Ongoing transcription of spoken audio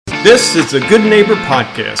This is the Good Neighbor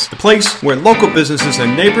Podcast, the place where local businesses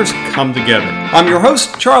and neighbors come together. I'm your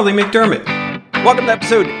host, Charlie McDermott. Welcome to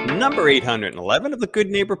episode number 811 of the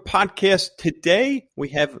Good Neighbor Podcast. Today, we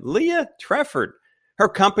have Leah Trefford, her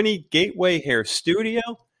company, Gateway Hair Studio.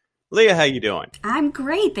 Leah, how you doing? I'm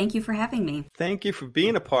great. Thank you for having me. Thank you for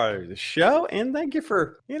being a part of the show, and thank you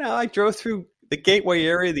for, I drove through the Gateway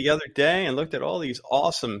area the other day and looked at all these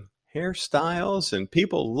awesome hairstyles and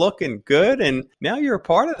people looking good, and now you're a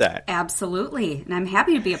part of that. Absolutely, and I'm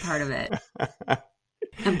happy to be a part of it.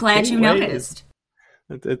 I'm glad you noticed.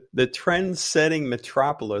 The trend-setting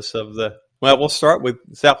metropolis of we'll start with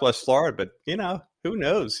Southwest Florida, but, who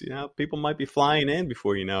knows? People might be flying in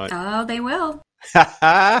before you know it. Oh, they will.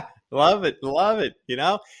 Love it.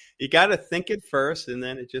 You got to think it first, and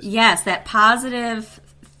then it just... Yes, that positive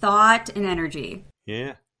thought and energy.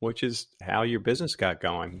 Yeah, which is how your business got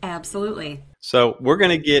going. Absolutely. So we're going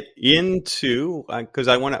to get into, because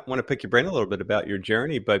I want to pick your brain a little bit about your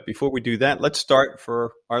journey. But before we do that, let's start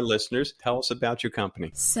for our listeners. Tell us about your company.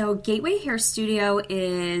 So Gateway Hair Studio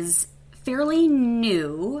is fairly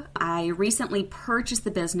new. I recently purchased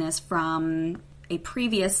the business from a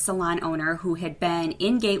previous salon owner who had been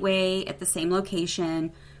in Gateway at the same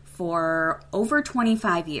location for over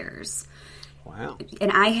 25 years. Wow.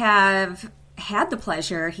 And I have had the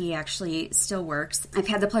pleasure, he actually still works, I've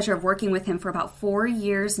had the pleasure of working with him for about 4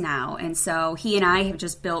 years now. And so he and I have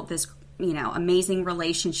just built this, amazing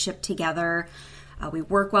relationship together. We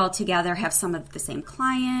work well together, have some of the same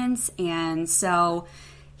clients. And so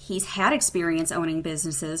he's had experience owning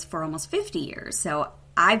businesses for almost 50 years. So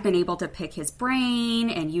I've been able to pick his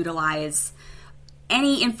brain and utilize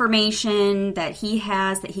any information that he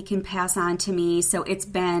has that he can pass on to me. So it's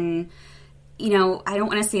been, I don't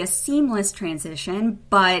want to say a seamless transition,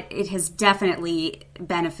 but it has definitely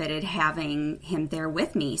benefited having him there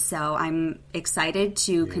with me. So I'm excited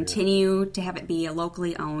to continue to have it be a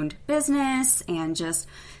locally owned business and just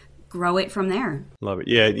grow it from there. Love it.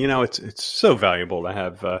 Yeah, it's so valuable to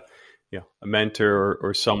have a mentor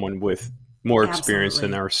or someone with more experience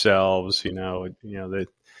than ourselves.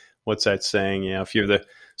 What's that saying? If you're the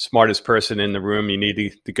smartest person in the room, you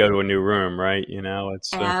need to go to a new room, right?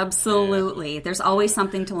 It's absolutely. There's always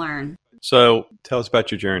something to learn. So tell us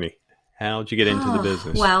about your journey. How did you get into the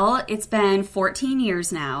business? Well, it's been 14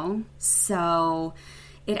 years now. So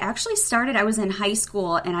it actually started, I was in high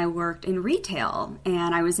school and I worked in retail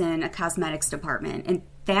and I was in a cosmetics department. And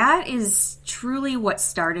that is truly what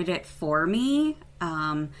started it for me.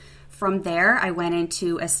 From there, I went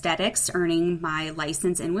into aesthetics, earning my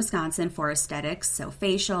license in Wisconsin for aesthetics, so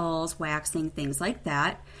facials, waxing, things like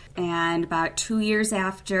that. And about 2 years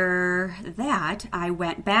after that, I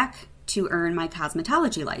went back to earn my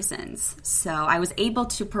cosmetology license. So I was able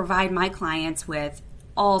to provide my clients with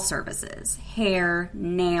all services, hair,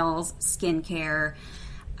 nails, skincare,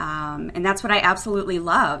 and that's what I absolutely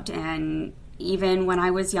loved. And even when I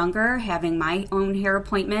was younger, having my own hair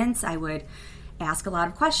appointments, I would ask a lot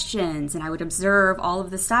of questions and I would observe all of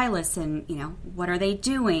the stylists and, what are they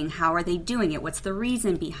doing? How are they doing it? What's the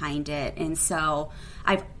reason behind it? And so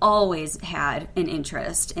I've always had an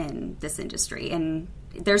interest in this industry, and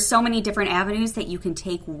there's so many different avenues that you can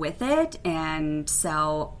take with it. And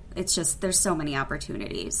so it's just, there's so many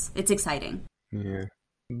opportunities. It's exciting. Yeah.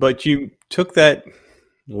 But you took that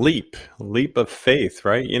leap of faith,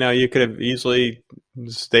 right? You could have easily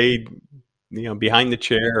stayed, behind the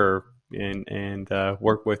chair and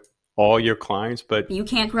work with all your clients, but you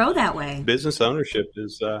can't grow that way. Business ownership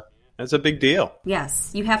is that's a big deal.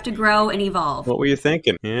 Yes, you have to grow and evolve. What were you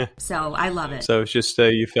thinking? Yeah. So I love it. So it's just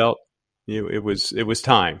you felt it was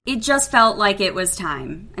time. It just felt like it was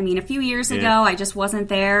time. I mean, a few years ago, I just wasn't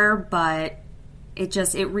there, but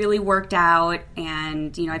it really worked out,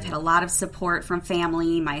 and I've had a lot of support from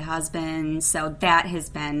family, my husband, so that has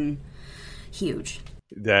been huge.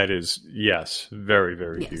 That is, yes, very,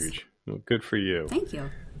 very huge. Well, good for you. Thank you.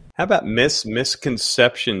 How about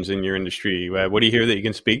misconceptions in your industry? What do you hear that you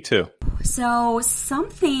can speak to? So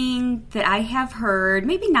something that I have heard,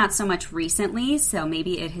 maybe not so much recently, so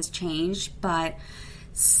maybe it has changed, but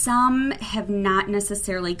some have not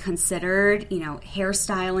necessarily considered,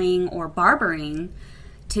 hairstyling or barbering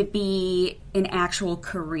to be an actual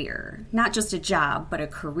career, not just a job, but a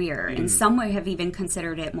career. And some have even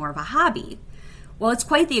considered it more of a hobby. Well, it's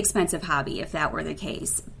quite the expensive hobby if that were the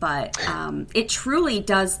case, but it truly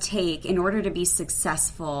does take, in order to be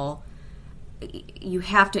successful, you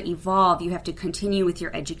have to evolve, you have to continue with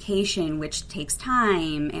your education, which takes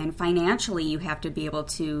time, and financially you have to be able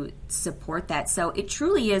to support that. So it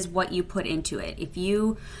truly is what you put into it. If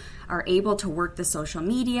you are able to work the social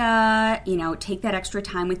media, take that extra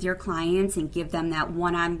time with your clients and give them that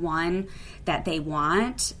one-on-one that they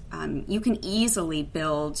want, you can easily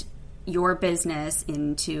build your business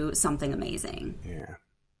into something amazing.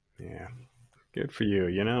 Yeah. Good for you.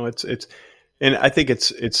 It's and I think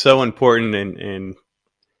it's so important, and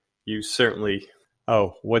you certainly,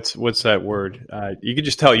 what's that word? You can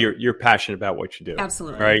just tell you're passionate about what you do.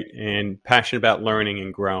 Absolutely. Right. And passionate about learning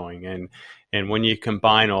and growing. And when you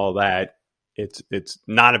combine all that, it's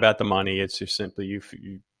not about the money. It's just simply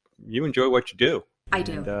you enjoy what you do. I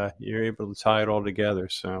do. And you're able to tie it all together.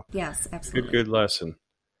 So yes, absolutely. Good lesson.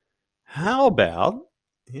 How about,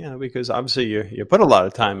 because obviously you put a lot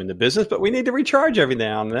of time in the business, but we need to recharge every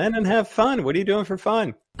now and then and have fun. What are you doing for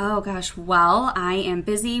fun? Oh, gosh. Well, I am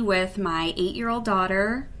busy with my 8-year-old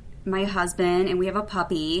daughter, my husband, and we have a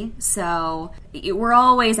puppy. So we're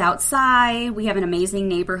always outside. We have an amazing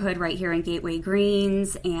neighborhood right here in Gateway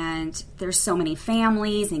Greens, and there's so many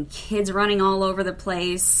families and kids running all over the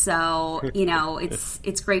place. So,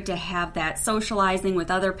 it's great to have that socializing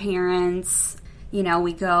with other parents.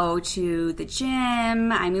 We go to the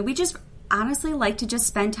gym. I mean, we just honestly like to just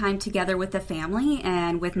spend time together with the family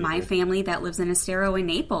and with my family that lives in Estero and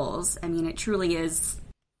Naples. I mean, it truly is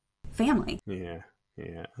family. Yeah.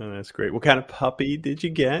 Oh, that's great. What kind of puppy did you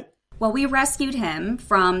get? Well, we rescued him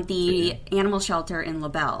from the animal shelter in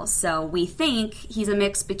LaBelle. So we think he's a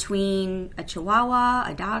mix between a Chihuahua,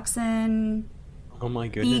 a Dachshund, oh my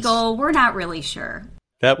goodness, Beagle. We're not really sure.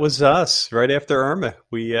 That was us right after Irma.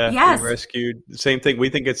 We rescued the same thing.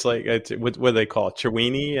 We think it's like, what do they call it?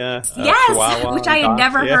 Chiweenie? Yes, Chihuahua, which I had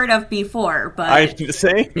never heard of before. But I'm the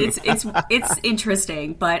same. It's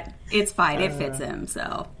interesting, but it's fine. It fits him.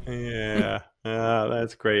 So yeah,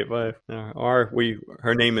 that's great. But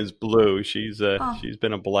her name is Blue. She's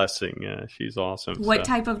been a blessing. She's awesome. What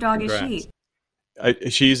type of dog is she?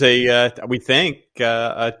 She's we think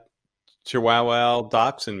a Chihuahua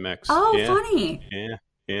Dachshund mix. Oh, funny.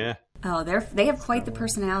 Yeah. Oh, they have quite the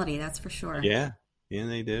personality, that's for sure. Yeah,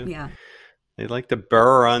 they do. Yeah. They like to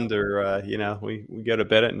burrow under, we go to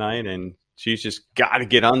bed at night and she's just got to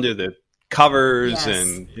get under the covers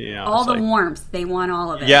and, all the warmth. They want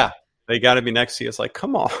all of it. Yeah. They got to be next to you. It's like,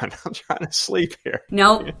 come on, I'm trying to sleep here.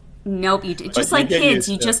 Nope. Just like kids,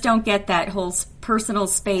 you just don't get that whole personal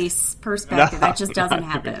space perspective. That just doesn't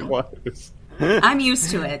happen. I'm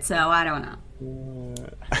used to it, so I don't know.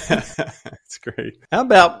 That's great. How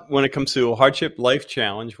about when it comes to a hardship life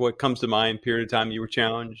challenge? What comes to mind? Period of time you were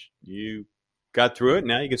challenged, you got through it.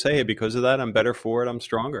 Now you can say, hey, because of that, I'm better for it. I'm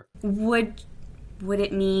stronger. Would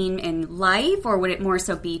it mean in life, or would it more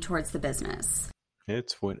so be towards the business?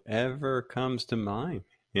 It's whatever comes to mind.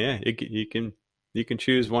 Yeah, you can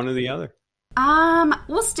choose one or the other.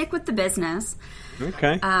 We'll stick with the business.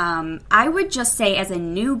 Okay. I would just say, as a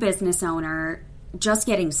new business owner, just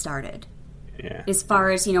getting started. Yeah. As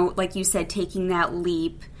far as, like you said, taking that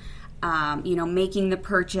leap, making the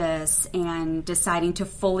purchase and deciding to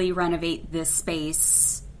fully renovate this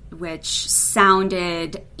space, which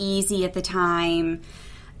sounded easy at the time.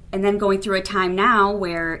 And then going through a time now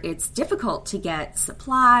where it's difficult to get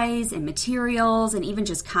supplies and materials and even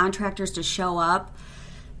just contractors to show up.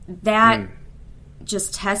 That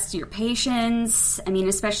just tests your patience. I mean,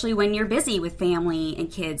 especially when you're busy with family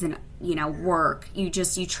and kids and, work. You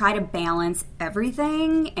try to balance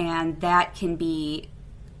everything, and that can be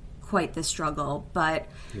quite the struggle. But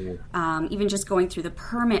even just going through the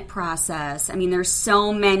permit process, I mean, there's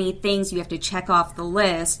so many things you have to check off the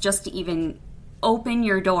list just to even open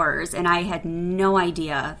your doors, and I had no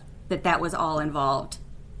idea that was all involved.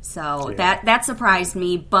 So that surprised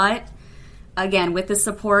me, but again, with the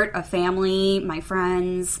support of family, my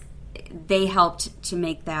friends, they helped to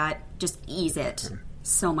make that just ease it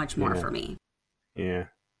so much more for me. Yeah.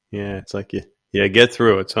 It's like you get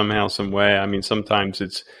through it somehow, some way. I mean, sometimes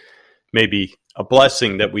it's maybe a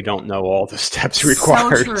blessing that we don't know all the steps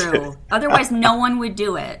required. So true. Otherwise, no one would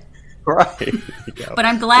do it. Right. But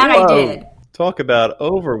I'm glad I did. Talk about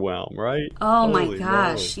overwhelm, right? Oh, holy my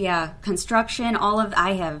gosh. Moly. Yeah. Construction,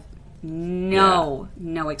 I have no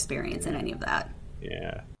experience in any of that.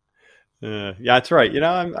 Yeah. That's right.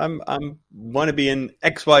 I'm want to be in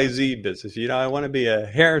XYZ business. I want to be a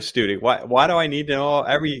hair student. Why do I need to know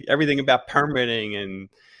everything about permitting and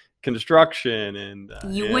construction? And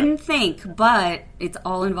you wouldn't think, but it's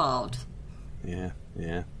all involved. Yeah.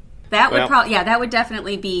 That would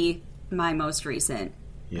definitely be my most recent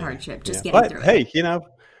hardship. Just getting through it. Hey,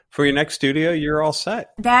 for your next studio, you're all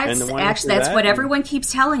set. That's what everyone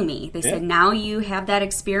keeps telling me. They said, now you have that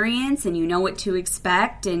experience and you know what to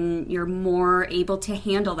expect, and you're more able to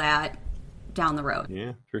handle that down the road.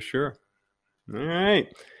 Yeah, for sure. All right.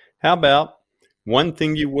 How about one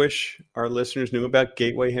thing you wish our listeners knew about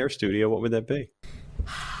Gateway Hair Studio? What would that be?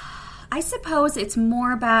 I suppose it's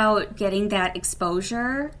more about getting that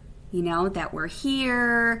exposure, that we're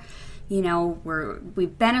here.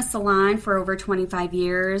 We've been a salon for over 25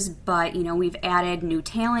 years, but, we've added new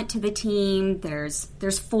talent to the team. There's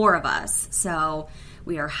 4 of us. So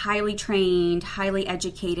we are highly trained, highly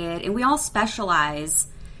educated, and we all specialize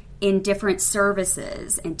in different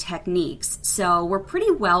services and techniques. So we're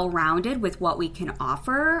pretty well-rounded with what we can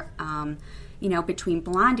offer. Between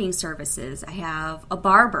blonding services, I have a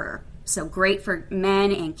barber, so great for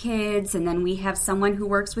men and kids, and then we have someone who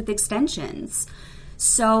works with extensions.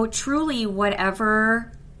 So truly,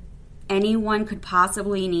 whatever anyone could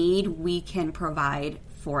possibly need, we can provide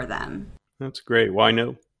for them. That's great. Well, I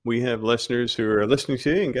know we have listeners who are listening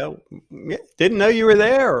to you and go, didn't know you were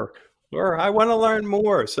there, or I want to learn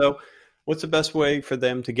more. So what's the best way for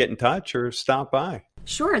them to get in touch or stop by?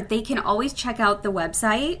 Sure. They can always check out the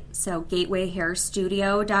website, so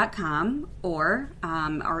gatewayhairstudio.com, or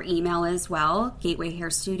our email as well,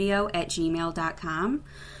 gatewayhairstudio@gmail.com.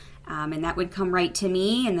 And that would come right to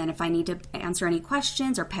me. And then if I need to answer any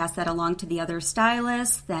questions or pass that along to the other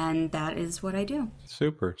stylists, then that is what I do.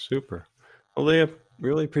 Super, super. Well, Leah,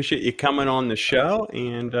 really appreciate you coming on the show.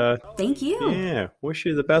 And thank you. Yeah, wish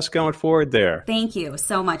you the best going forward there. Thank you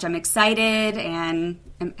so much. I'm excited and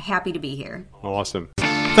I'm happy to be here. Awesome.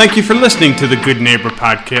 Thank you for listening to the Good Neighbor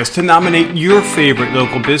Podcast. To nominate your favorite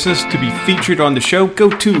local business to be featured on the show, go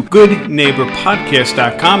to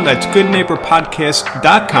goodneighborpodcast.com. That's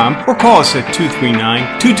goodneighborpodcast.com, or call us at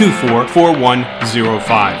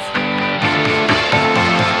 239-224-4105.